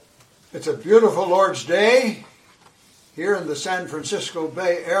It's a beautiful Lord's Day here in the San Francisco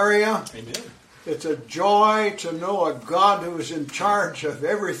Bay Area. Amen. It's a joy to know a God who is in charge of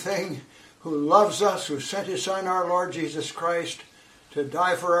everything, who loves us, who sent His Son, our Lord Jesus Christ, to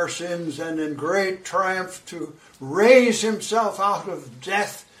die for our sins, and in great triumph to raise Himself out of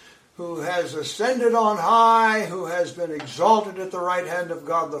death, who has ascended on high, who has been exalted at the right hand of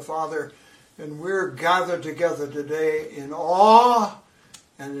God the Father. And we're gathered together today in awe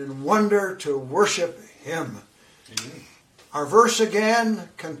and in wonder to worship Him. Amen. Our verse again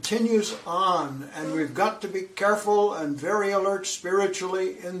continues on, and we've got to be careful and very alert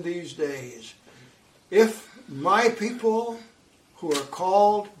spiritually in these days. If my people who are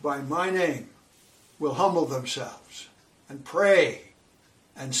called by my name will humble themselves and pray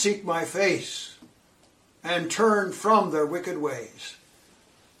and seek my face and turn from their wicked ways,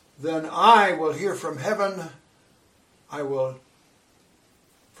 then I will hear from heaven, I will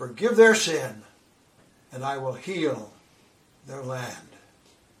forgive their sin, and I will heal their land.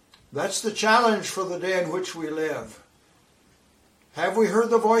 That's the challenge for the day in which we live. Have we heard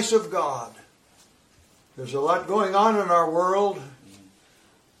the voice of God? There's a lot going on in our world.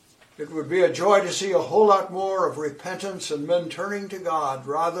 It would be a joy to see a whole lot more of repentance and men turning to God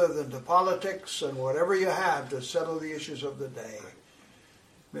rather than to politics and whatever you have to settle the issues of the day.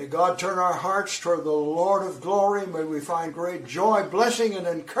 May God turn our hearts toward the Lord of glory. May we find great joy, blessing, and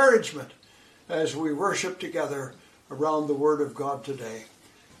encouragement as we worship together around the Word of God today.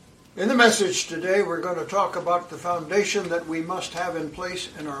 In the message today, we're going to talk about the foundation that we must have in place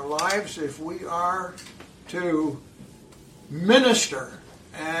in our lives if we are to minister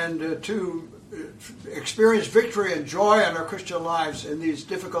and to experience victory and joy in our Christian lives in these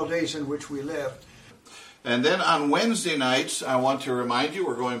difficult days in which we live. And then on Wednesday nights, I want to remind you,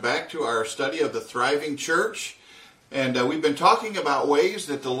 we're going back to our study of the thriving church. And we've been talking about ways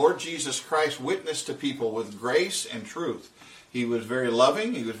that the Lord Jesus Christ witnessed to people with grace and truth. He was very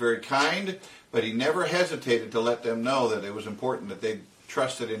loving, He was very kind, but He never hesitated to let them know that it was important that they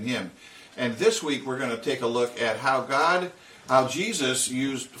trusted in Him. And this week we're going to take a look at how Jesus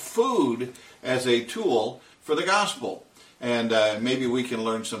used food as a tool for the gospel. And maybe we can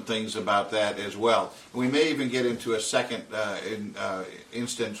learn some things about that as well. We may even get into a second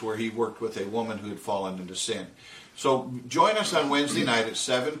instance where He worked with a woman who had fallen into sin. So join us on Wednesday night at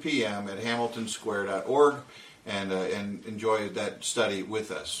 7 p.m. at hamiltonsquare.org and enjoy that study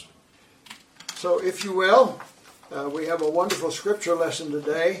with us. So if you will, we have a wonderful scripture lesson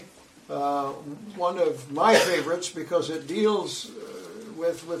today. One of my favorites because it deals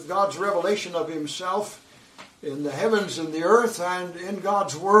with God's revelation of Himself in the heavens and the earth and in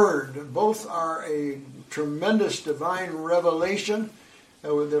God's Word. Both are a tremendous divine revelation.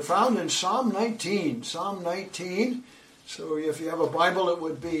 They're found in Psalm 19. Psalm 19. So if you have a Bible, it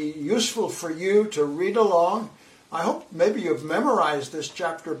would be useful for you to read along. I hope maybe you've memorized this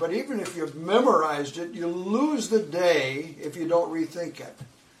chapter, but even if you've memorized it, you lose the day if you don't rethink it.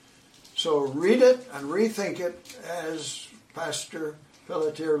 So read it and rethink it as Pastor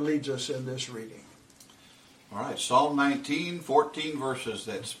Pelletier leads us in this reading. All right, Psalm 19, 14 verses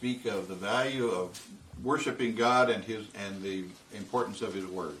that speak of the value of worshiping God and the importance of His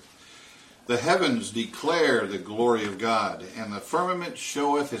Word. The heavens declare the glory of God, and the firmament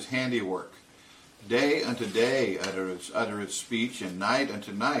showeth His handiwork. Day unto day uttereth speech, and night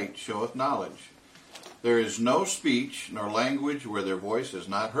unto night showeth knowledge. There is no speech nor language where their voice is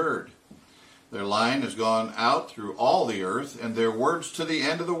not heard. Their line is gone out through all the earth, and their words to the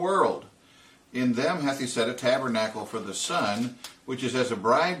end of the world. In them hath He set a tabernacle for the sun, which is as a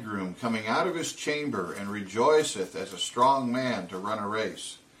bridegroom coming out of his chamber, and rejoiceth as a strong man to run a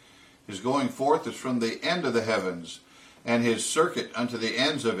race. His going forth is from the end of the heavens, and His circuit unto the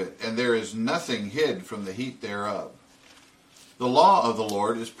ends of it, and there is nothing hid from the heat thereof. The law of the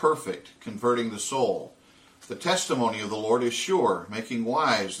Lord is perfect, converting the soul. The testimony of the Lord is sure, making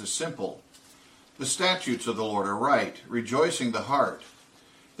wise the simple. The statutes of the Lord are right, rejoicing the heart.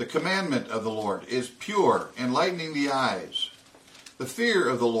 The commandment of the Lord is pure, enlightening the eyes. The fear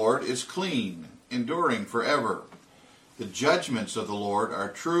of the Lord is clean, enduring forever. The judgments of the Lord are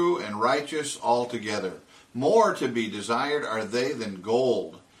true and righteous altogether. More to be desired are they than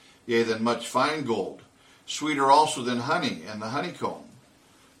gold, yea, than much fine gold. Sweeter also than honey and the honeycomb.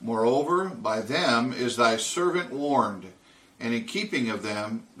 Moreover, by them is thy servant warned, and in keeping of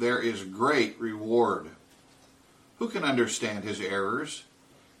them there is great reward. Who can understand his errors?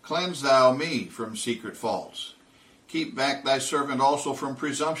 Cleanse thou me from secret faults. Keep back thy servant also from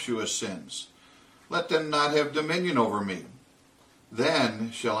presumptuous sins. Let them not have dominion over me. Then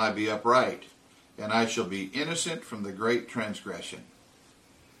shall I be upright, and I shall be innocent from the great transgression.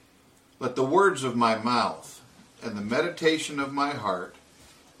 Let the words of my mouth and the meditation of my heart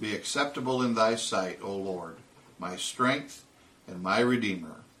be acceptable in thy sight, O Lord, my strength and my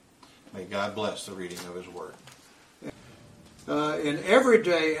Redeemer. May God bless the reading of his word. In every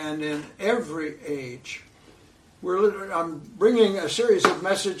day and in every age, I'm bringing a series of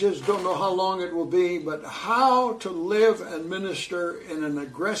messages, don't know how long it will be, but how to live and minister in an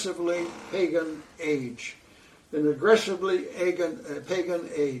aggressively pagan age. An aggressively pagan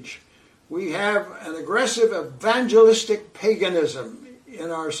age. We have an aggressive evangelistic paganism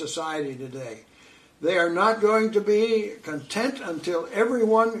in our society today. They are not going to be content until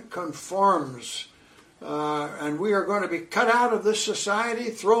everyone conforms. And we are going to be cut out of this society,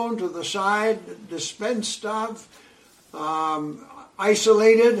 thrown to the side, dispensed of,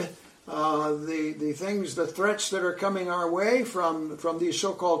 isolated. The threats that are coming our way from these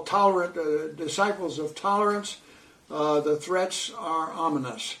so-called tolerant disciples of tolerance, the threats are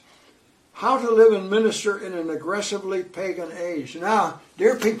ominous. How to live and minister in an aggressively pagan age. Now,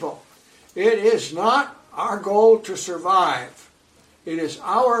 dear people, it is not our goal to survive. It is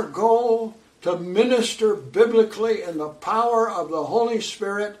our goal to minister biblically in the power of the Holy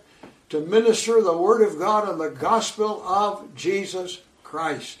Spirit, to minister the Word of God and the gospel of Jesus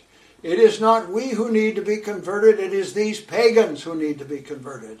Christ. It is not we who need to be converted, it is these pagans who need to be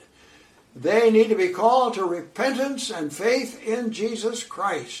converted. They need to be called to repentance and faith in Jesus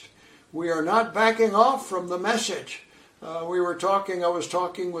Christ. We are not backing off from the message. I was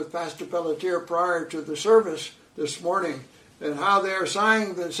talking with Pastor Pelletier prior to the service this morning, and how they are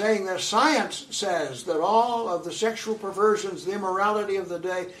saying that science says that all of the sexual perversions, the immorality of the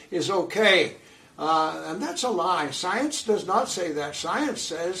day is okay. And that's a lie. Science does not say that. Science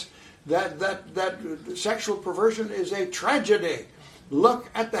says that sexual perversion is a tragedy. Look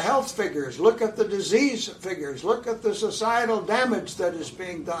at the health figures. Look at the disease figures. Look at the societal damage that is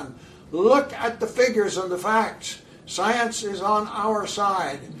being done. Look at the figures and the facts. Science is on our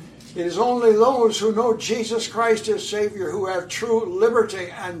side. It is only those who know Jesus Christ as Savior who have true liberty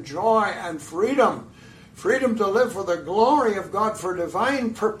and joy and freedom. Freedom to live for the glory of God, for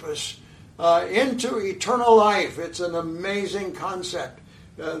divine purpose, into eternal life. It's an amazing concept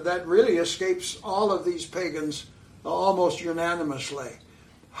that really escapes all of these pagans almost unanimously.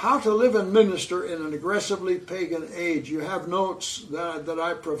 How to live and minister in an aggressively pagan age. You have notes that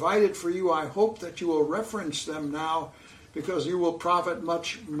I provided for you. I hope that you will reference them now, because you will profit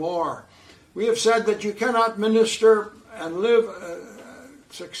much more. We have said that you cannot minister and live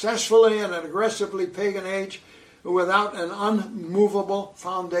successfully in an aggressively pagan age without an unmovable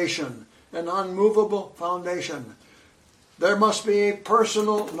foundation. An unmovable foundation. There must be a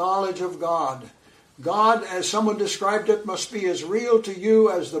personal knowledge of God. God, as someone described it, must be as real to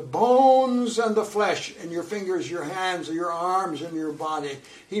you as the bones and the flesh in your fingers, your hands, your arms, and your body.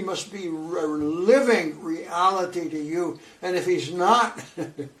 He must be a living reality to you. And if he's not,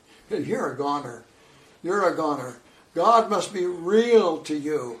 you're a goner. You're a goner. God must be real to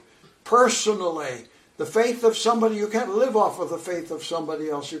you personally. The faith of somebody, you can't live off of the faith of somebody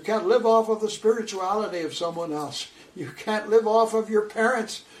else. You can't live off of the spirituality of someone else. You can't live off of your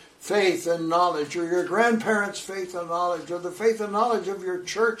parents' faith and knowledge, or your grandparents' faith and knowledge, or the faith and knowledge of your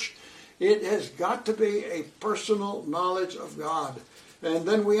church. It has got to be a personal knowledge of God. And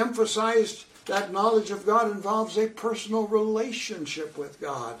then we emphasized that knowledge of God involves a personal relationship with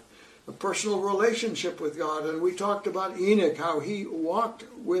God. A personal relationship with God. And we talked about Enoch, how he walked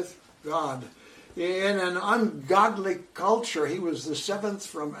with God. In an ungodly culture, he was the seventh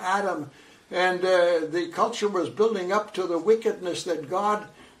from Adam, and the culture was building up to the wickedness that God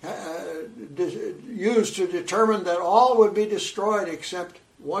used to determine that all would be destroyed except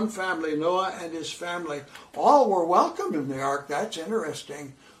one family, Noah and his family. All were welcome in the ark. That's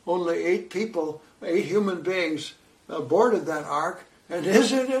interesting. Only 8 human beings boarded that ark. And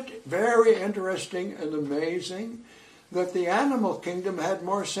isn't it very interesting and amazing that the animal kingdom had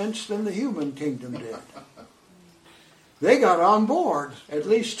more sense than the human kingdom did? They got on board, at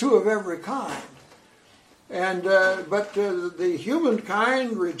least 2 of every kind. And but the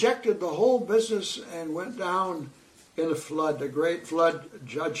humankind rejected the whole business and went down in a flood, a great flood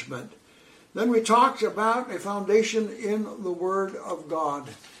judgment. Then we talked about a foundation in the Word of God.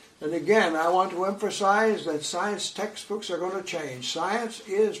 And again, I want to emphasize that science textbooks are going to change. Science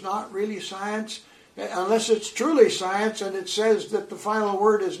is not really science unless it's truly science and it says that the final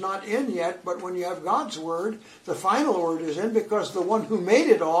word is not in yet. But when you have God's Word, the final word is in, because the one who made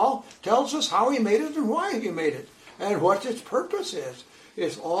it all tells us how he made it and why he made it and what its purpose is.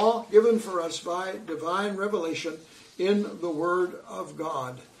 It's all given for us by divine revelation in the Word of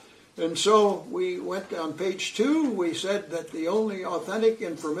God. And so we went on page 2, we said that the only authentic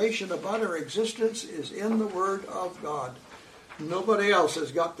information about our existence is in the Word of God. Nobody else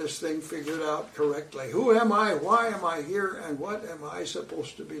has got this thing figured out correctly. Who am I? Why am I here? And what am I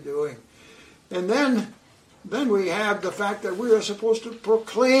supposed to be doing? And then we have the fact that we are supposed to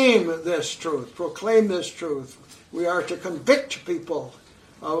proclaim this truth. Proclaim this truth. We are to convict people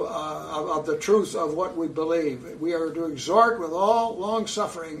of the truth of what we believe. We are to exhort with all long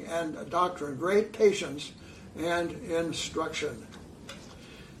suffering and doctrine, great patience and instruction.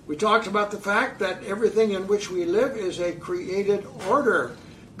 We talked about the fact that everything in which we live is a created order.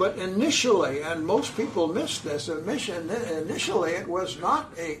 But initially, and most people miss this, initially it was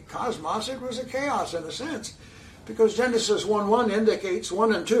not a cosmos, it was a chaos in a sense. Because Genesis 1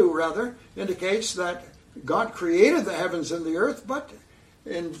 and 2 indicates that God created the heavens and the earth, but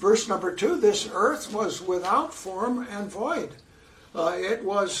in verse number 2, this earth was without form and void. It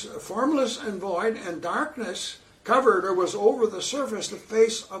was formless and void, and darkness covered or was over the surface, the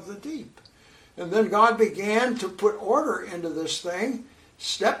face of the deep. And then God began to put order into this thing,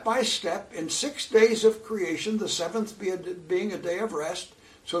 step by step, in 6 days of creation, the seventh being a day of rest.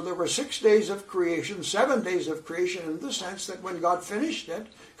 So there were 6 days of creation, 7 days of creation, in the sense that when God finished it,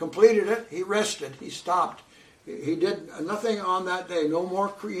 completed it, he rested, he stopped. He did nothing on that day, no more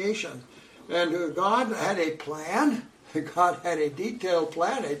creation. And God had a plan. God had a detailed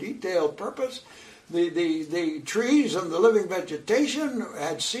plan, a detailed purpose. The trees and the living vegetation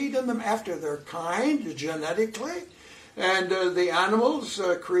had seed in them after their kind, genetically. And the animals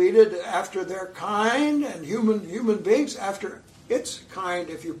created after their kind, and human beings after its kind,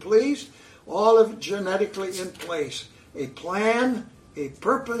 if you please. All of it genetically in place. A plan, a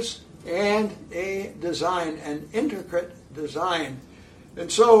purpose, and a design, an intricate design.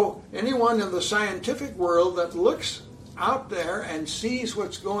 And so anyone in the scientific world that looks out there and sees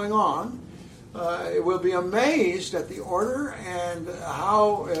what's going on will be amazed at the order and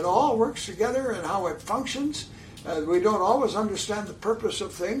how it all works together and how it functions. We don't always understand the purpose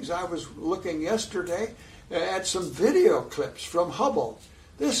of things. I was looking yesterday at some video clips from Hubble.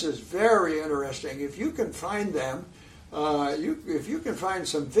 This is very interesting. If you can find them, if you can find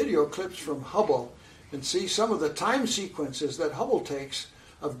some video clips from Hubble and see some of the time sequences that Hubble takes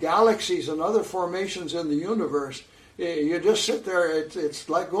of galaxies and other formations in the universe, you just sit there. It's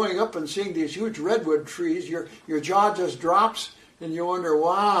like going up and seeing these huge redwood trees. Your jaw just drops, and you wonder,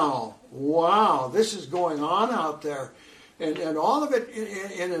 wow, this is going on out there, and all of it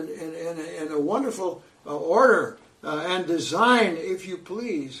in a wonderful order and design, if you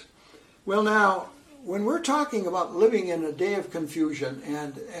please. Well, now, when we're talking about living in a day of confusion,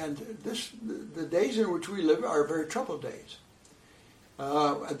 and the days in which we live are very troubled days.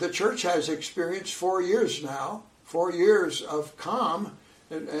 The church has experienced 4 years now, 4 years of calm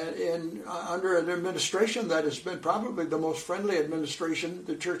under an administration that has been probably the most friendly administration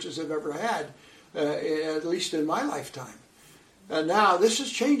the churches have ever had, at least in my lifetime. And now this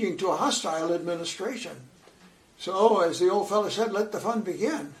is changing to a hostile administration. So, as the old fellow said, let the fun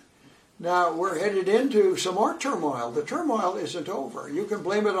begin. Now, we're headed into some more turmoil. The turmoil isn't over. You can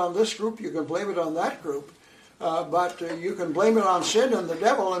blame it on this group, you can blame it on that group, but you can blame it on sin and the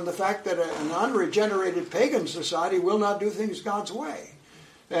devil and the fact that an unregenerated pagan society will not do things God's way.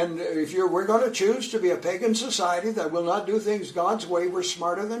 And if we're going to choose to be a pagan society that will not do things God's way, we're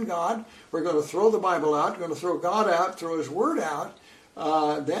smarter than God, we're going to throw the Bible out, we're going to throw God out, throw His Word out,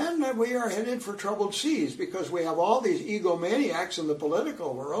 then we are headed for troubled seas, because we have all these egomaniacs in the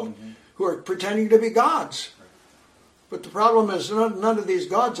political world who are pretending to be gods. But the problem is none of these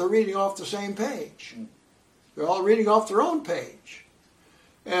gods are reading off the same page. They're all reading off their own page.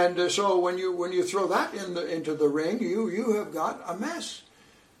 And so when you throw that into the ring, you have got a mess.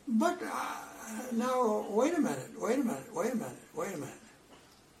 But now, wait a minute.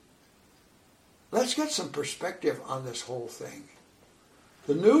 Let's get some perspective on this whole thing.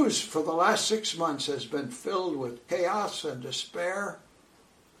 The news for the last 6 months has been filled with chaos and despair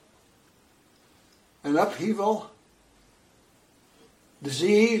and upheaval,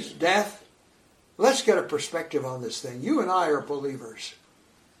 disease, death. Let's get a perspective on this thing. You and I are believers.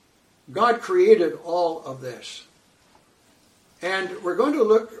 God created all of this. And we're going to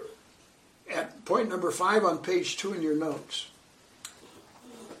look at point number 5 on page 2 in your notes.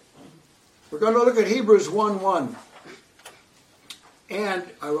 We're going to look at Hebrews 1:1. And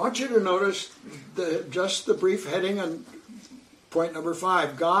I want you to notice just the brief heading on point number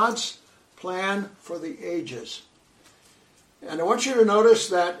 5, God's plan for the ages. And I want you to notice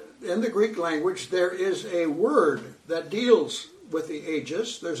that in the Greek language there is a word that deals with the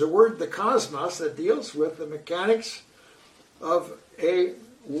ages. There's a word, the cosmos, that deals with the mechanics of a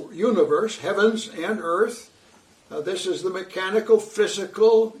universe, heavens and earth. This is the mechanical,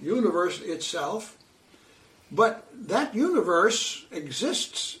 physical universe itself. But that universe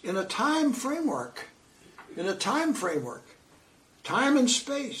exists in a time framework. Time and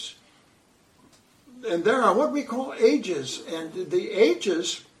space. And there are what we call ages. And the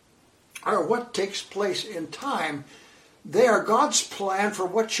ages are what takes place in time. They are God's plan for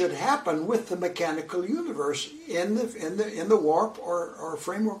what should happen with the mechanical universe in the warp or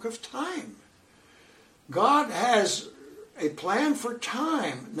framework of time. God has a plan for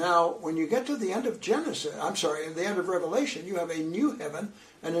time. Now, when you get to the end of the end of Revelation, you have a new heaven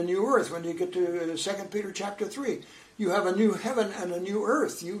and a new earth. When you get to 2 Peter chapter 3, you have a new heaven and a new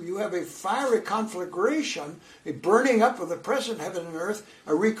earth. You have a fiery conflagration, a burning up of the present heaven and earth,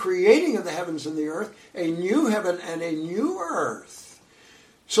 a recreating of the heavens and the earth, a new heaven and a new earth.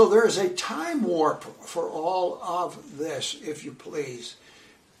 So there is a time warp for all of this, if you please.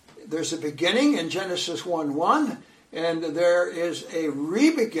 There's a beginning in Genesis 1:1, and there is a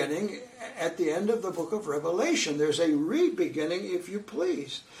re-beginning at the end of the book of Revelation. There's a re-beginning, if you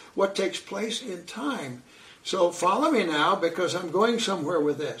please, what takes place in time. So follow me now, because I'm going somewhere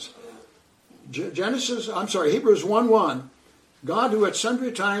with this. Hebrews 1:1. God, who at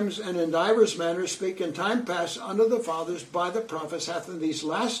sundry times and in divers manners spake in time past unto the fathers by the prophets, hath in these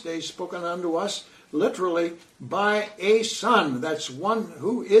last days spoken unto us, literally, by a Son. That's one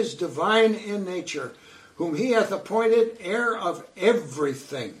who is divine in nature, whom he hath appointed heir of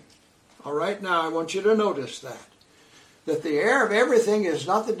everything. All right, now I want you to notice that the heir of everything is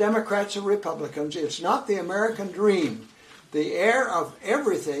not the Democrats or Republicans. It's not the American dream. The heir of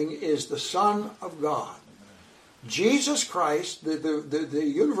everything is the Son of God. Jesus Christ, the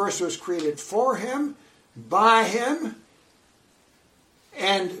universe was created for him, by him,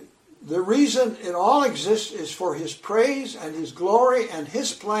 and the reason it all exists is for his praise and his glory and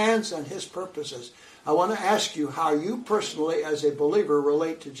his plans and his purposes. I want to ask you how you personally, as a believer,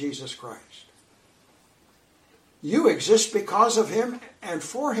 relate to Jesus Christ. You exist because of him and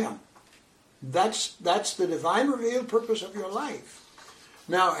for him. That's the divine revealed purpose of your life.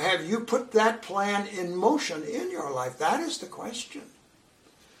 Now, have you put that plan in motion in your life? That is the question.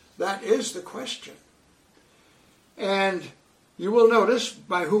 That is the question. And you will notice,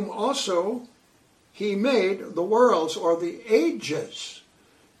 by whom also he made the worlds, or the ages.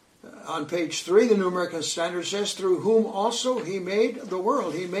 On page 3, the New American Standard says, through whom also he made the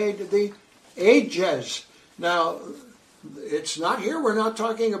world. He made the ages. Now, it's not here, we're not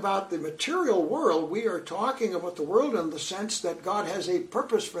talking about the material world. We are talking about the world in the sense that God has a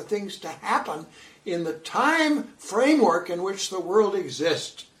purpose for things to happen in the time framework in which the world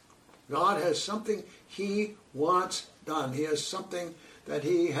exists. God has something he wants done. He has something that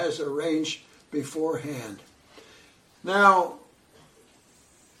he has arranged beforehand. Now,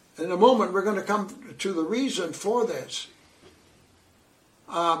 in a moment, we're going to come to the reason for this.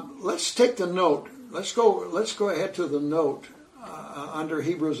 Let's take the note. Let's go ahead to the note under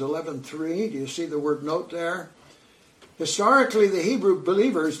Hebrews 11:3. Do you see the word note there? Historically, the Hebrew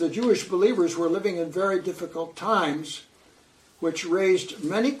believers, the Jewish believers, were living in very difficult times, which raised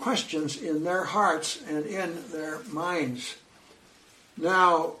many questions in their hearts and in their minds.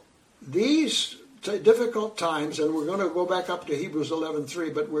 Now, these difficult times, and we're going to go back up to Hebrews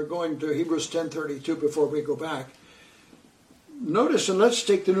 11:3, but we're going to Hebrews 10:32 before we go back. Notice, and let's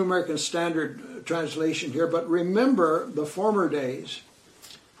take the New American Standard translation here, but remember the former days,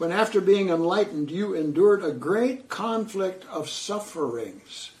 when after being enlightened, you endured a great conflict of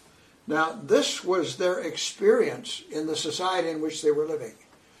sufferings. Now, this was their experience in the society in which they were living.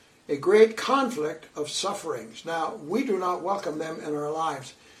 A great conflict of sufferings. Now, we do not welcome them in our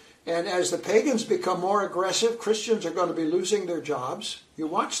lives. And as the pagans become more aggressive, Christians are going to be losing their jobs. You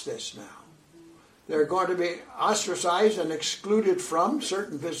watch this now. They're going to be ostracized and excluded from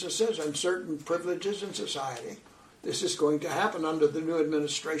certain businesses and certain privileges in society. This is going to happen under the new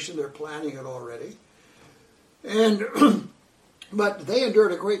administration. They're planning it already. And but they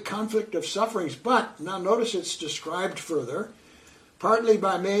endured a great conflict of sufferings. But now notice it's described further, partly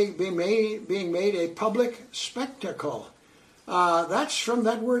by being made a public spectacle. That's from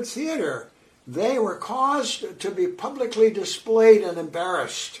that word theater. They were caused to be publicly displayed and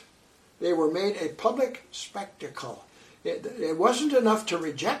embarrassed. They were made a public spectacle. It wasn't enough to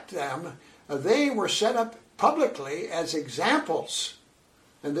reject them. They were set up publicly as examples.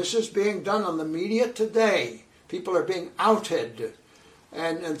 And this is being done on the media today. People are being outed.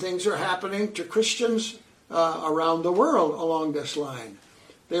 And things are happening to Christians around the world along this line.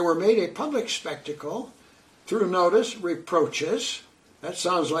 They were made a public spectacle through, notice, reproaches. That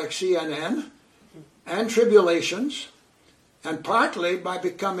sounds like CNN. And tribulations. and partly by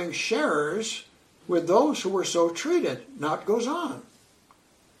becoming sharers with those who were so treated. Now it goes on.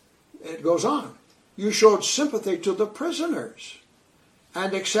 It goes on. You showed sympathy to the prisoners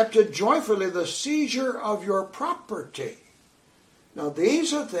and accepted joyfully the seizure of your property. Now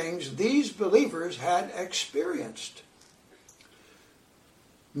these are things these believers had experienced.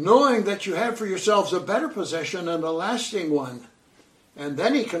 Knowing that you have for yourselves a better possession and a lasting one. And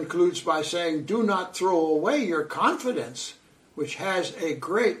then he concludes by saying, do not throw away your confidence, which has a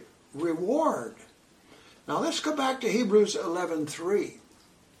great reward. Now let's go back to Hebrews 11:3.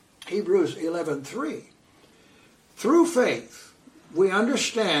 Hebrews 11:3. Through faith, we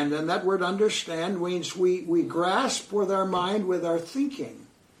understand, and that word understand means we grasp with our mind, with our thinking,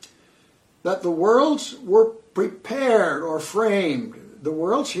 that the worlds were prepared or framed. The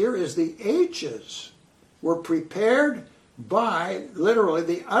worlds here is the ages were prepared by, literally,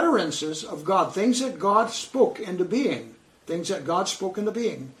 the utterances of God, things that God spoke into being,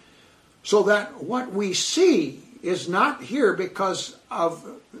 so that what we see is not here because of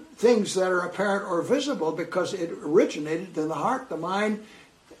things that are apparent or visible, because it originated in the heart, the mind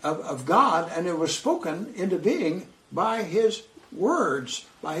of God, and it was spoken into being by his words,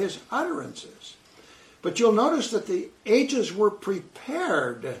 by his utterances. But you'll notice that the ages were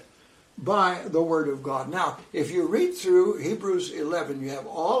prepared by the Word of God. Now, if you read through Hebrews 11, you have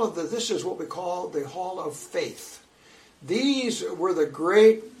all of this is what we call the Hall of Faith. These were the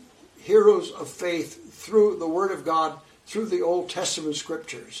great heroes of faith through the Word of God, through the Old Testament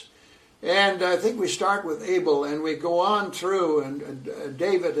Scriptures. And I think we start with Abel, and we go on through, and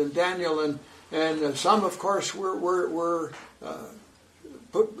David and Daniel, and some, of course, were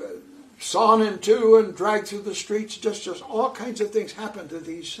sawn in two and dragged through the streets. Just all kinds of things happened to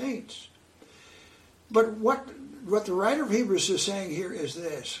these saints. But what the writer of Hebrews is saying here is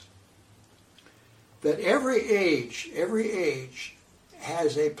this, that every age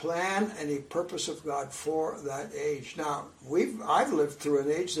has a plan and a purpose of God for that age. Now, I've lived through an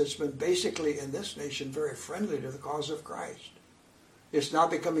age that's been basically in this nation very friendly to the cause of Christ. It's now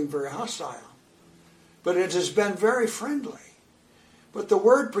becoming very hostile. But it has been very friendly. But the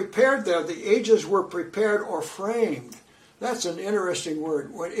word prepared there, the ages were prepared or framed. That's an interesting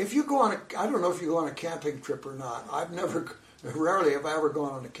word. If you go on I don't know if you go on a camping trip or not. Rarely have I ever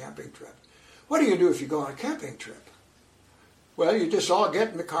gone on a camping trip. What do you do if you go on a camping trip? Well, you just all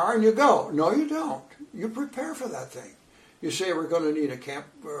get in the car and you go. No, you don't. You prepare for that thing. You say, we're going to need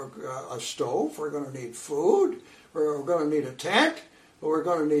a stove, we're going to need food, we're going to need a tent, we're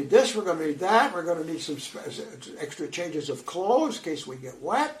going to need this, we're going to need that, we're going to need some extra changes of clothes in case we get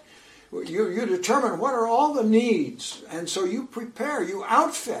wet. You determine what are all the needs, and so you prepare, you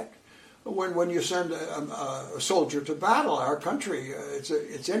outfit. When you send a soldier to battle, our country,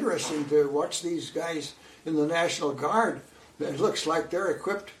 it's interesting to watch these guys in the National Guard. It looks like they're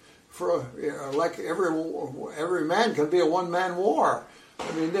equipped for like every man can be a one-man war.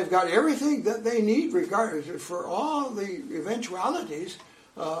 I mean, they've got everything that they need regardless for all the eventualities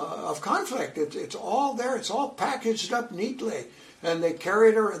of conflict. It's all there. It's all packaged up neatly, and they carry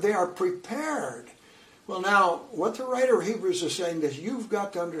it. They are prepared. Well, now, what the writer of Hebrews is saying is you've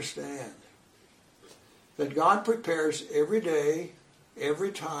got to understand that God prepares every day,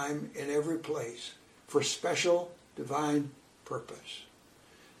 every time, in every place for special divine purpose.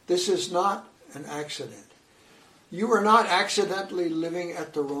 This is not an accident. You are not accidentally living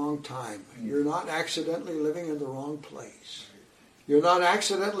at the wrong time. You're not accidentally living in the wrong place. You're not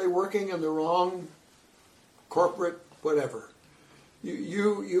accidentally working in the wrong corporate whatever.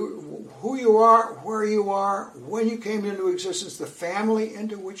 Who you are, where you are, when you came into existence, the family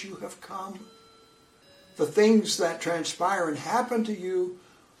into which you have come, the things that transpire and happen to you,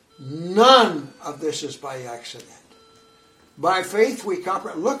 none of this is by accident. By faith we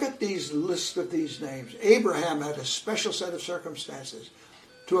comprehend. Look at these lists of these names. Abraham had a special set of circumstances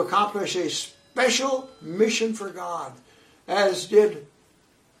to accomplish a special mission for God, as did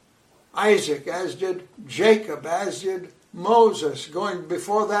Isaac, as did Jacob, as did Moses, going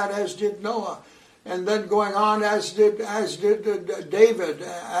before that as did Noah, and then going on as did David,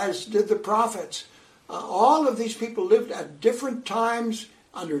 as did the prophets. All of these people lived at different times,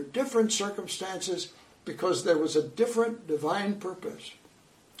 under different circumstances, because there was a different divine purpose.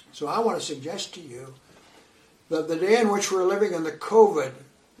 So I want to suggest to you that the day in which we're living in the COVID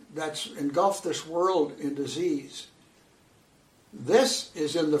that's engulfed this world in disease, this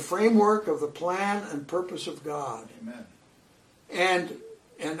is in the framework of the plan and purpose of God. Amen.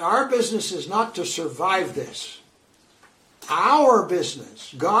 And our business is not to survive this. Our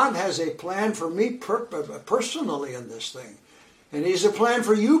business, God has a plan for me personally in this thing. And He has a plan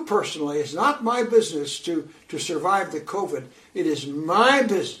for you personally. It's not my business to survive the COVID. It is my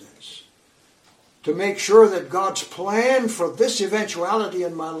business to make sure that God's plan for this eventuality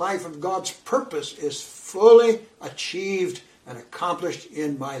in my life and God's purpose is fully achieved and accomplished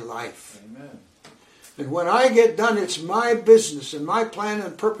in my life. Amen. And when I get done, it's my business and my plan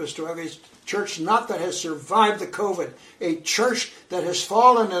and purpose to have a church not that has survived the COVID, a church that has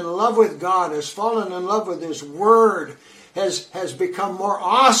fallen in love with God, has fallen in love with His Word, has become more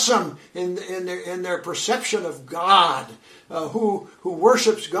awesome in their perception of God, who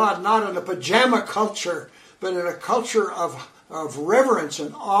worships God not in a pajama culture, but in a culture of reverence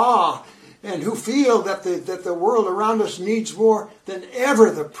and awe, and who feel that the world around us needs more than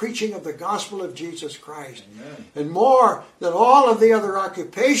ever the preaching of the gospel of Jesus Christ. Amen. And more than all of the other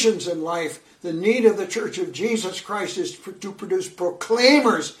occupations in life, the need of the Church of Jesus Christ is to produce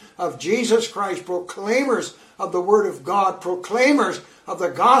proclaimers of Jesus Christ, proclaimers of the Word of God, proclaimers of the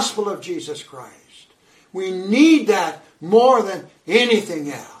gospel of Jesus Christ. We need that more than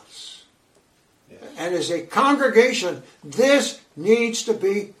anything else. Yes. And as a congregation, this needs to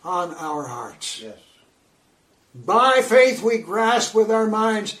be on our hearts. Yes. By faith we grasp with our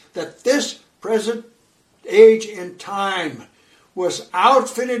minds that this present age in time was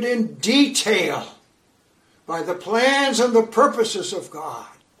outfitted in detail by the plans and the purposes of God.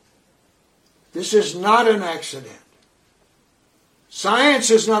 This is not an accident. Science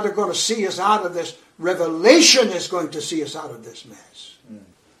is not going to see us out of this. Revelation is going to see us out of this mess.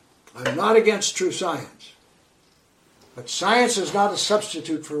 I'm not against true science. But science is not a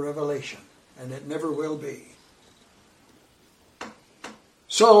substitute for revelation. And it never will be.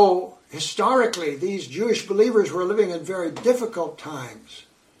 So, historically, these Jewish believers were living in very difficult times.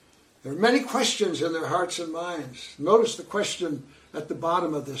 There are many questions in their hearts and minds. Notice the question at the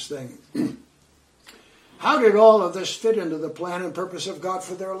bottom of this thing. How did all of this fit into the plan and purpose of God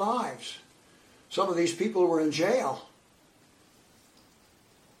for their lives? Some of these people were in jail.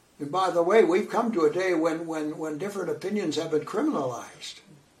 And by the way, we've come to a day when different opinions have been criminalized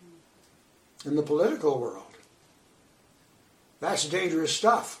in the political world. That's dangerous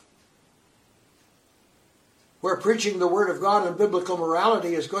stuff. Where preaching the Word of God and biblical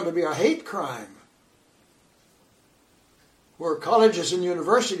morality is going to be a hate crime. Where colleges and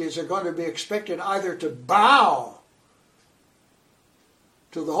universities are going to be expected either to bow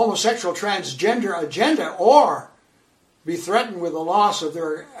to the homosexual transgender agenda or be threatened with the loss of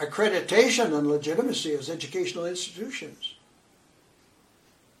their accreditation and legitimacy as educational institutions.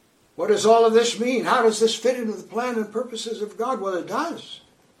 What does all of this mean? How does this fit into the plan and purposes of God? Well, it does.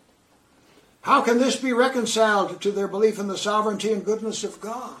 How can this be reconciled to their belief in the sovereignty and goodness of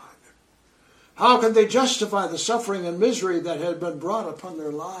God? How can they justify the suffering and misery that had been brought upon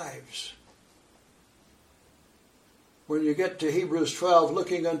their lives? When you get to Hebrews 12,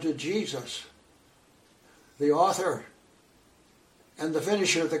 looking unto Jesus, the author and the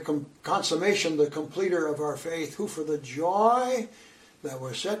finisher, the consummation, the completer of our faith, who for the joy that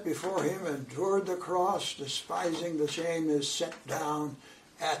was set before him endured the cross, despising the shame, is set down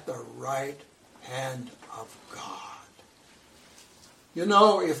at the right hand of God. You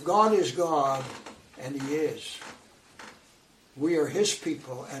know, if God is God, and He is, we are His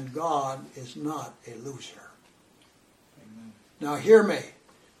people, and God is not a loser. Amen. Now hear me.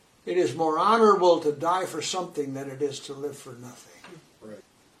 It is more honorable to die for something than it is to live for nothing. Right.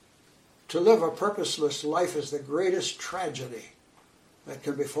 To live a purposeless life is the greatest tragedy that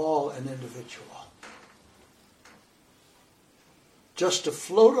can befall an individual. Just to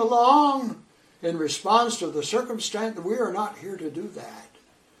float along in response to the circumstance, we are not here to do that.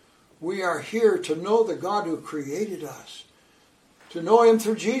 We are here to know the God who created us, to know Him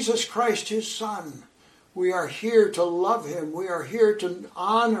through Jesus Christ, His Son. We are here to love Him. We are here to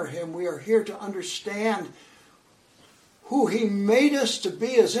honor Him. We are here to understand who He made us to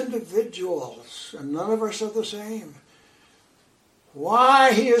be as individuals, and none of us are the same.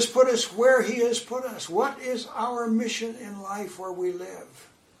 Why He has put us where He has put us. What is our mission in life where we live?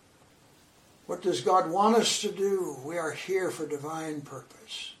 What does God want us to do? We are here for divine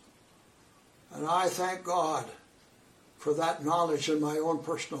purpose. And I thank God for that knowledge in my own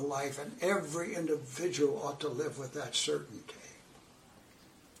personal life, and every individual ought to live with that certainty.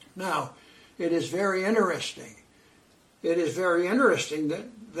 Now, it is very interesting. It is very interesting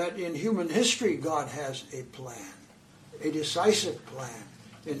that in human history God has a plan, a decisive plan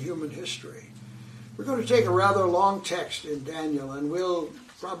in human history. We're going to take a rather long text in Daniel, and we'll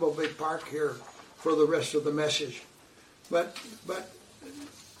probably park here for the rest of the message. But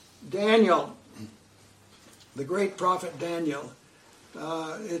Daniel, the great prophet Daniel,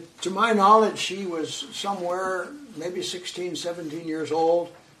 To my knowledge, she was somewhere maybe 16, 17 years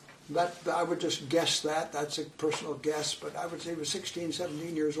old. That I would just guess that. That's a personal guess, but I would say he was 16,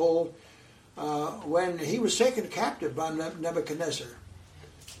 17 years old when he was taken captive by Nebuchadnezzar.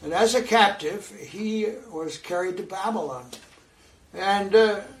 And as a captive, he was carried to Babylon. And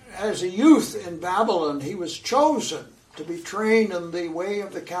as a youth in Babylon, he was chosen to be trained in the way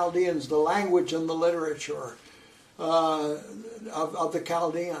of the Chaldeans, the language and the literature of the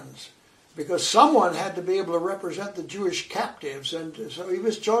Chaldeans, because someone had to be able to represent the Jewish captives, and so he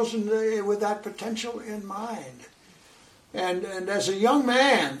was chosen with that potential in mind. And as a young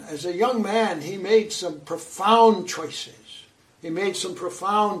man, he made some profound choices.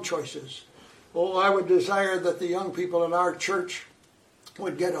 Oh, I would desire that the young people in our church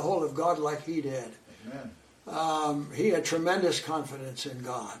would get a hold of God like he did. Amen. He had tremendous confidence in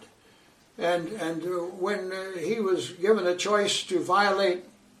God. And when he was given a choice to violate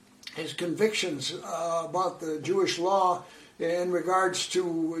his convictions about the Jewish law in regards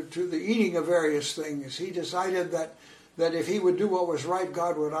to the eating of various things, he decided that if he would do what was right,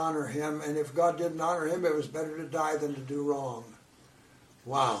 God would honor him, and if God didn't honor him, it was better to die than to do wrong.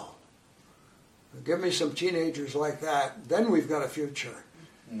 Wow. Give me some teenagers like that, then we've got a future.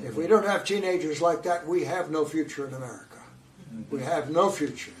 Mm-hmm. If we don't have teenagers like that, we have no future in America. Mm-hmm. We have no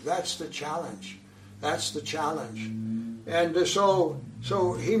future. That's the challenge. And so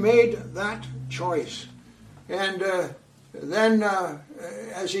he made that choice. And then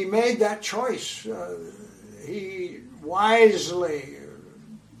as he made that choice, he wisely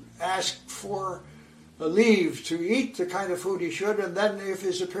asked for a leave to eat the kind of food he should, and then if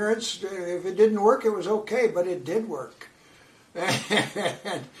his appearance, if it didn't work, it was okay, but it did work.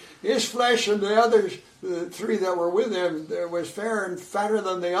 And his flesh and the others, the three that were with him, was fair and fatter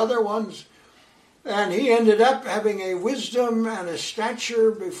than the other ones. And he ended up having a wisdom and a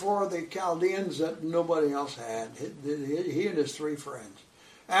stature before the Chaldeans that nobody else had. He and his three friends.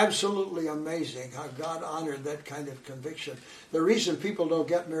 Absolutely amazing how God honored that kind of conviction. The reason people don't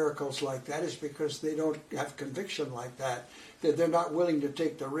get miracles like that is because they don't have conviction like that. That they're not willing to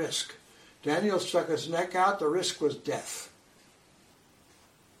take the risk. Daniel stuck his neck out. The risk was death.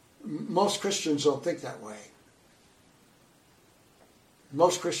 Most Christians don't think that way.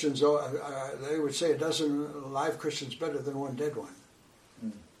 Most Christians, they would say a dozen live Christians better than one dead one.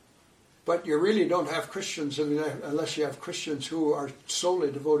 But you really don't have Christians unless you have Christians who are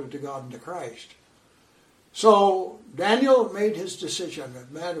solely devoted to God and to Christ. So Daniel made his decision,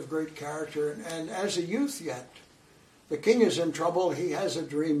 a man of great character, and as a youth yet, the king is in trouble. He has a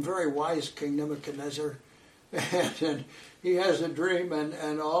dream, very wise King Nebuchadnezzar, and he has a dream,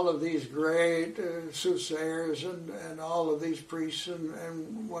 and all of these great soothsayers and all of these priests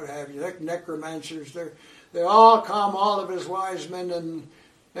and what have you, necromancers, they all come, all of his wise men,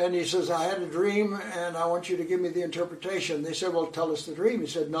 and he says, I had a dream, and I want you to give me the interpretation. They said, well, tell us the dream. He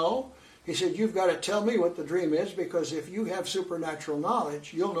said, no. He said, you've got to tell me what the dream is, because if you have supernatural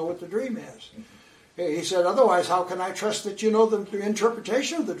knowledge, you'll know what the dream is. He said, otherwise, how can I trust that you know the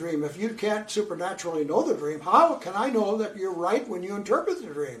interpretation of the dream? If you can't supernaturally know the dream, how can I know that you're right when you interpret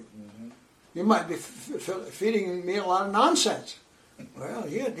the dream? Mm-hmm. You might be feeding me a lot of nonsense. Well,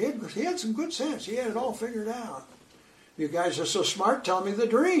 he had some good sense. He had it all figured out. You guys are so smart, tell me the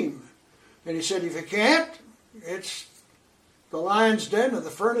dream. And he said, if you can't, it's the lion's den or the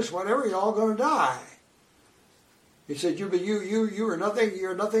furnace, whatever, you're all going to die. He said, you're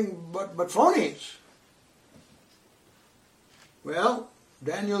nothing but phonies. Well,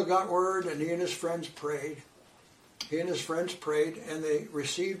 Daniel got word, and he and his friends prayed. And they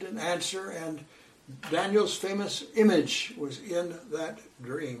received an answer, and Daniel's famous image was in that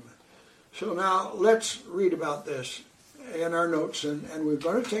dream. So now let's read about this in our notes, and we're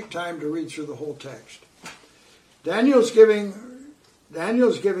going to take time to read through the whole text. Daniel's giving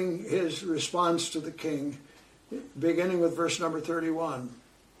his response to the king, beginning with verse number 31.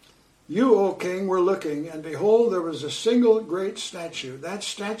 You, O king, were looking, and behold, there was a single great statue. That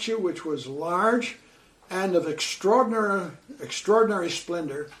statue, which was large and of extraordinary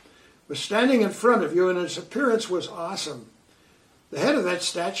splendor, was standing in front of you, and its appearance was awesome. The head of that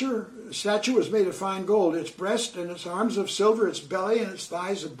statue was made of fine gold, its breast and its arms of silver, its belly and its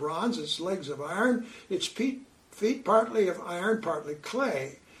thighs of bronze, its legs of iron, its feet partly of iron, partly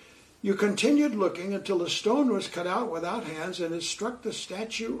clay. You continued looking until the stone was cut out without hands, and it struck the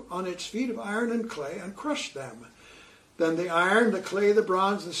statue on its feet of iron and clay and crushed them. Then the iron, the clay, the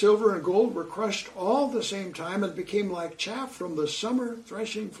bronze, the silver, and gold were crushed all at the same time and became like chaff from the summer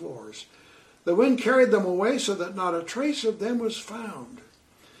threshing floors. The wind carried them away so that not a trace of them was found.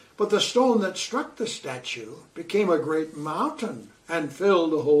 But the stone that struck the statue became a great mountain and fill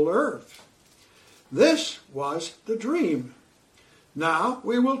the whole earth. This was the dream. Now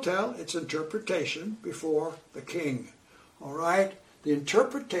we will tell its interpretation before the king. All right? The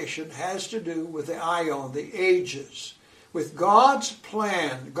interpretation has to do with the aion, the ages, with God's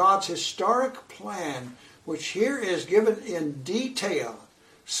plan, God's historic plan, which here is given in detail,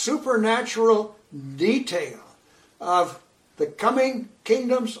 supernatural detail of the coming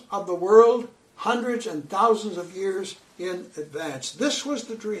kingdoms of the world hundreds and thousands of years in advance. This was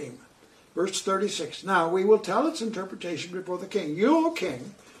the dream. Verse 36, now we will tell its interpretation before the king. You, O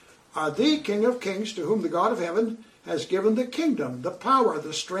king, are the King of kings, to whom the God of heaven has given the kingdom, the power,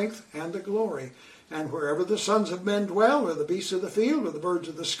 the strength, and the glory. And wherever the sons of men dwell, or the beasts of the field, or the birds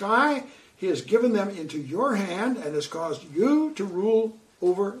of the sky, he has given them into your hand, and has caused you to rule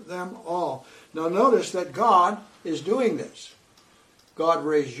over them all. Now notice that God is doing this. God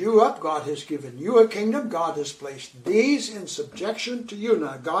raised you up. God has given you a kingdom. God has placed these in subjection to you.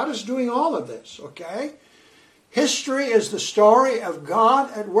 Now, God is doing all of this, okay? History is the story of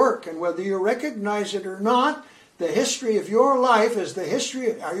God at work. And whether you recognize it or not, the history of your life is the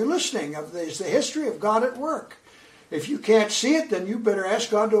history, are you listening? Is the history of God at work. If you can't see it, then you better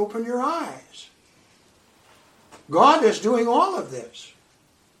ask God to open your eyes. God is doing all of this.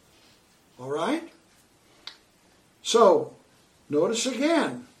 All right? So, notice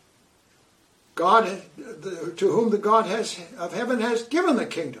again, God, to whom the God of heaven has given the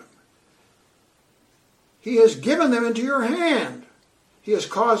kingdom. He has given them into your hand. He has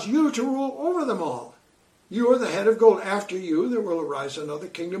caused you to rule over them all. You are the head of gold. After you, there will arise another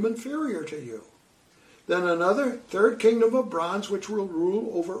kingdom inferior to you. Then another third kingdom of bronze, which will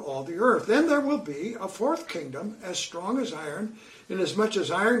rule over all the earth. Then there will be a fourth kingdom, as strong as iron, inasmuch as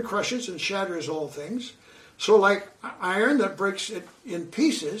iron crushes and shatters all things. So like iron that breaks it in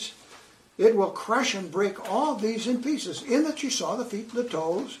pieces, it will crush and break all these in pieces. In that you saw the feet and the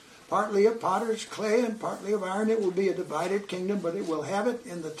toes, partly of potter's clay and partly of iron. It will be a divided kingdom, but it will have it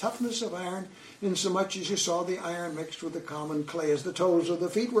in the toughness of iron, insomuch as you saw the iron mixed with the common clay. As the toes of the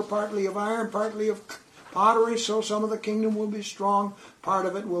feet were partly of iron, partly of pottery, so some of the kingdom will be strong, part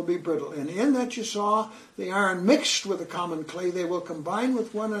of it will be brittle. And in that you saw the iron mixed with the common clay, they will combine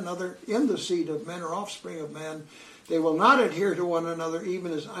with one another in the seed of men, or offspring of men. They will not adhere to one another,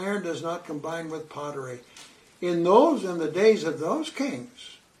 even as iron does not combine with pottery. In the days of those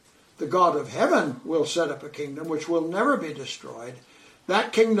kings, the God of heaven will set up a kingdom which will never be destroyed.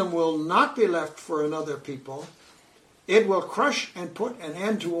 That kingdom will not be left for another people. It will crush and put an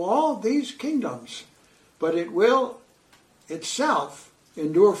end to all these kingdoms, but it will itself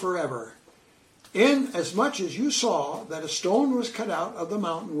endure forever. Inasmuch as you saw that a stone was cut out of the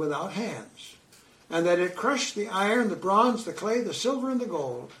mountain without hands, and that it crushed the iron, the bronze, the clay, the silver, and the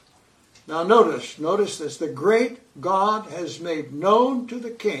gold. Now notice this. The great God has made known to the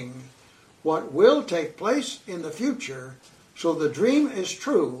king what will take place in the future, so the dream is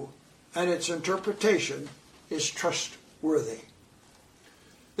true and its interpretation is trustworthy.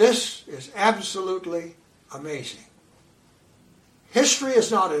 This is absolutely amazing. History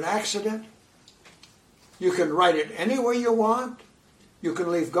is not an accident. You can write it any way you want. You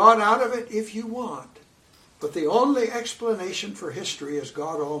can leave God out of it if you want. But the only explanation for history is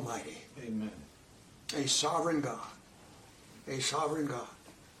God Almighty. Amen. A sovereign God. A sovereign God.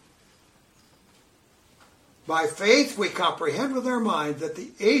 By faith we comprehend with our mind that the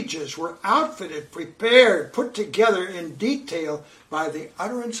ages were outfitted, prepared, put together in detail by the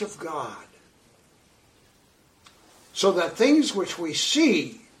utterance of God, so that things which we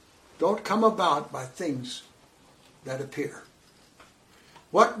see don't come about by things that appear.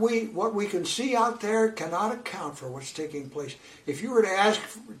 What we can see out there cannot account for what's taking place. If you were to ask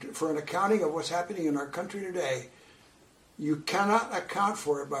for an accounting of what's happening in our country today, you cannot account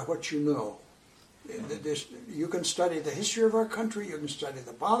for it by what you know. You can study the history of our country, you can study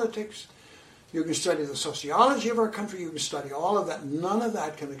the politics, you can study the sociology of our country, you can study all of that. None of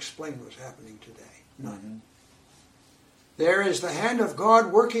that can explain what's happening today. None. Mm-hmm. There is the hand of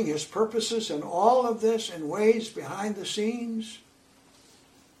God working His purposes in all of this in ways behind the scenes,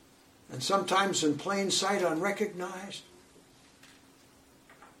 and sometimes in plain sight unrecognized.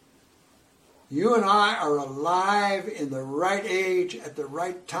 You and I are alive in the right age, at the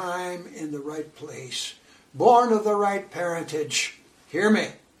right time, in the right place. Born of the right parentage. Hear me.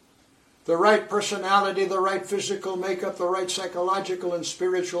 The right personality, the right physical makeup, the right psychological and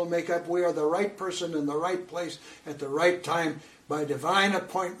spiritual makeup. We are the right person in the right place at the right time by divine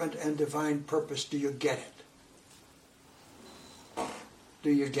appointment and divine purpose. Do you get it?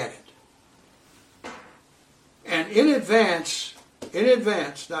 Do you get it? And in advance,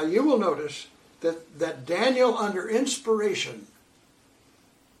 now you will notice that Daniel, under inspiration,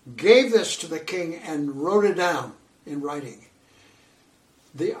 gave this to the king and wrote it down in writing.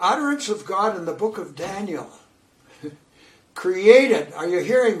 The utterance of God in the book of Daniel created, are you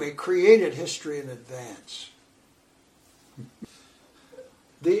hearing me? Created history in advance.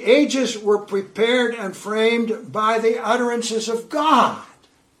 The ages were prepared and framed by the utterances of God.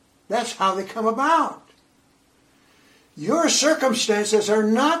 That's how they come about. Your circumstances are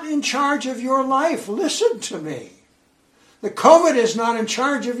not in charge of your life. Listen to me. The COVID is not in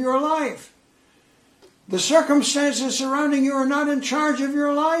charge of your life. The circumstances surrounding you are not in charge of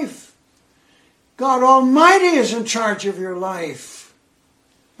your life. God Almighty is in charge of your life.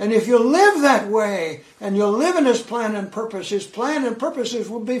 And if you live that way, and you live in His plan and purpose, His plan and purposes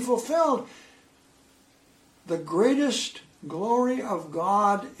will be fulfilled. The greatest glory of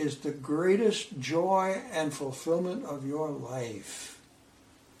God is the greatest joy and fulfillment of your life.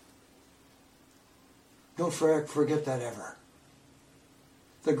 Don't forget that ever.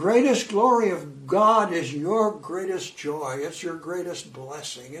 The greatest glory of God is your greatest joy. It's your greatest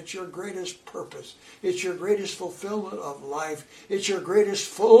blessing. It's your greatest purpose. It's your greatest fulfillment of life. It's your greatest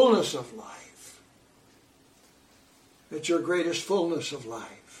fullness of life. It's your greatest fullness of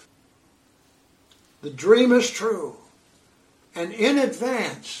life. The dream is true. And in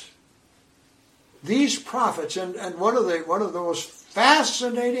advance, these prophets, and one of the most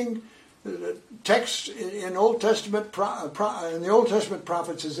fascinating texts in Old Testament in the Old Testament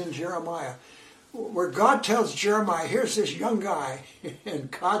prophets is in Jeremiah, where God tells Jeremiah, here's this young guy,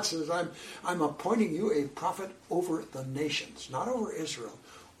 and God says, I'm appointing you a prophet over the nations, not over Israel,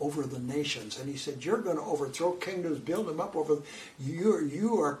 over the nations. And he said, you're going to overthrow kingdoms, build them up over.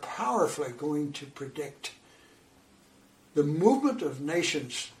 You are powerfully going to predict the movement of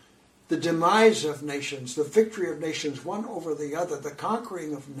nations, the demise of nations, the victory of nations one over the other, the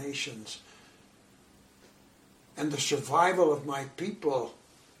conquering of nations, and the survival of my people,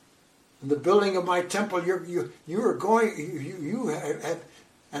 and the building of my temple. You are going.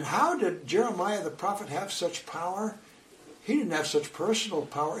 And how did Jeremiah the prophet have such power? He didn't have such personal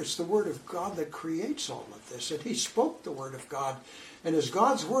power. It's the Word of God that creates all of this, and he spoke the Word of God. And as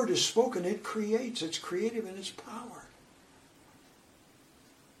God's Word is spoken, it creates. It's creative in its power.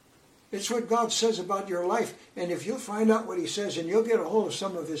 It's what God says about your life. And if you'll find out what He says and you'll get a hold of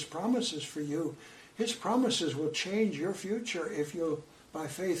some of His promises for you, His promises will change your future if you'll, by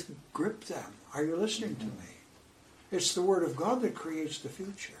faith, grip them. Are you listening to me? It's the Word of God that creates the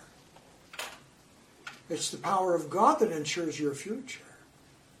future. It's the power of God that ensures your future.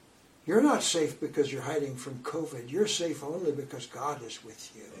 You're not safe because you're hiding from COVID. You're safe only because God is with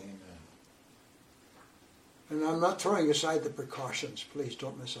you. Amen. And I'm not throwing aside the precautions. Please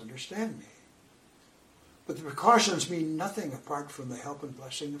don't misunderstand me. But the precautions mean nothing apart from the help and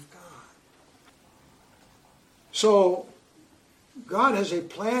blessing of God. So, God has a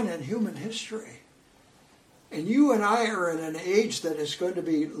plan in human history. And you and I are in an age that is going to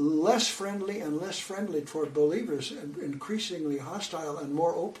be less friendly and less friendly toward believers, and increasingly hostile and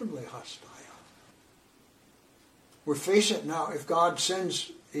more openly hostile. We face it now. If God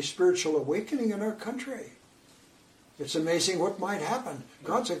sends a spiritual awakening in our country, it's amazing what might happen.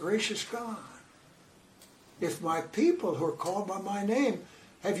 God's a gracious God. If my people who are called by my name,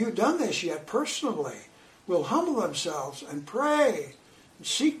 have you done this yet personally, will humble themselves and pray and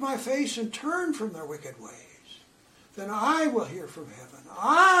seek my face and turn from their wicked ways, then I will hear from heaven.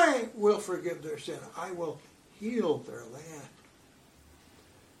 I will forgive their sin. I will heal their land.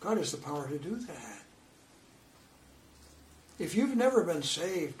 God has the power to do that. If you've never been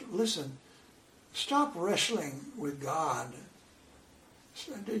saved, listen, stop wrestling with God.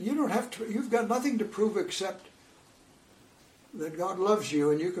 You don't have to. You've got nothing to prove except that God loves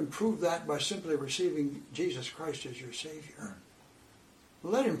you, and you can prove that by simply receiving Jesus Christ as your Savior.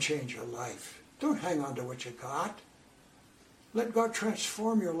 Let Him change your life. Don't hang on to what you got. Let God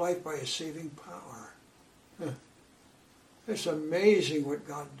transform your life by His saving power. It's amazing what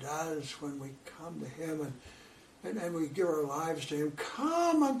God does when we come to Him and we give our lives to Him.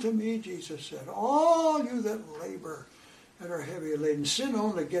 Come unto me, Jesus said, all you that labor and are heavy laden. Sin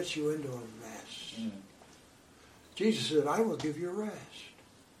only gets you into a mess. Jesus said, I will give you rest.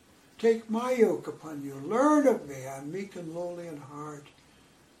 Take my yoke upon you. Learn of me. I'm meek and lowly in heart.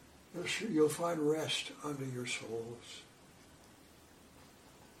 You'll find rest unto your souls.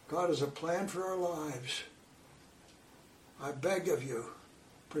 God has a plan for our lives. I beg of you,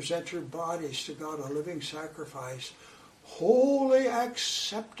 present your bodies to God, a living sacrifice, wholly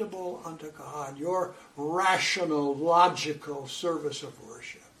acceptable unto God, your rational, logical service of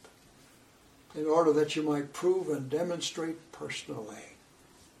worship, in order that you might prove and demonstrate personally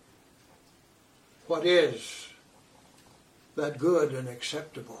what is that good and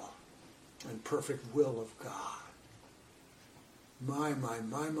acceptable and perfect will of God. My.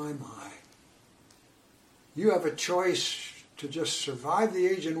 You have a choice to just survive the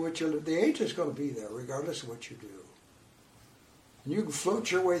age in which the age is going to be there, regardless of what you do. And you can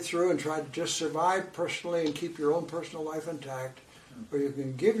float your way through and try to just survive personally and keep your own personal life intact, or you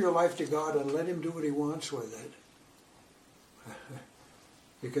can give your life to God and let Him do what He wants with it.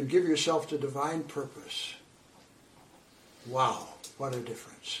 You can give yourself to divine purpose. Wow, what a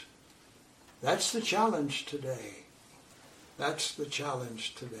difference. That's the challenge today. That's the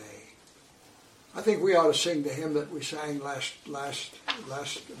challenge today. I think we ought to sing the hymn that we sang last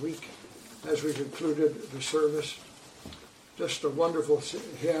week as we concluded the service. Just a wonderful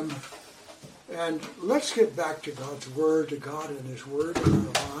hymn. And let's get back to God's Word, to God and His Word in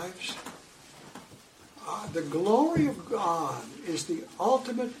our lives. The glory of God is the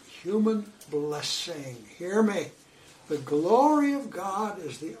ultimate human blessing. Hear me. The glory of God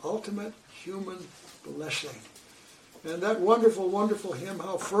is the ultimate human blessing. And that wonderful, wonderful hymn,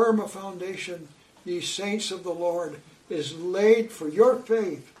 how firm a foundation, ye saints of the Lord, is laid for your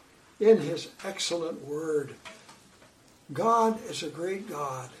faith in His excellent Word. God is a great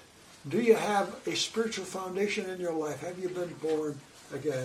God. Do you have a spiritual foundation in your life? Have you been born again?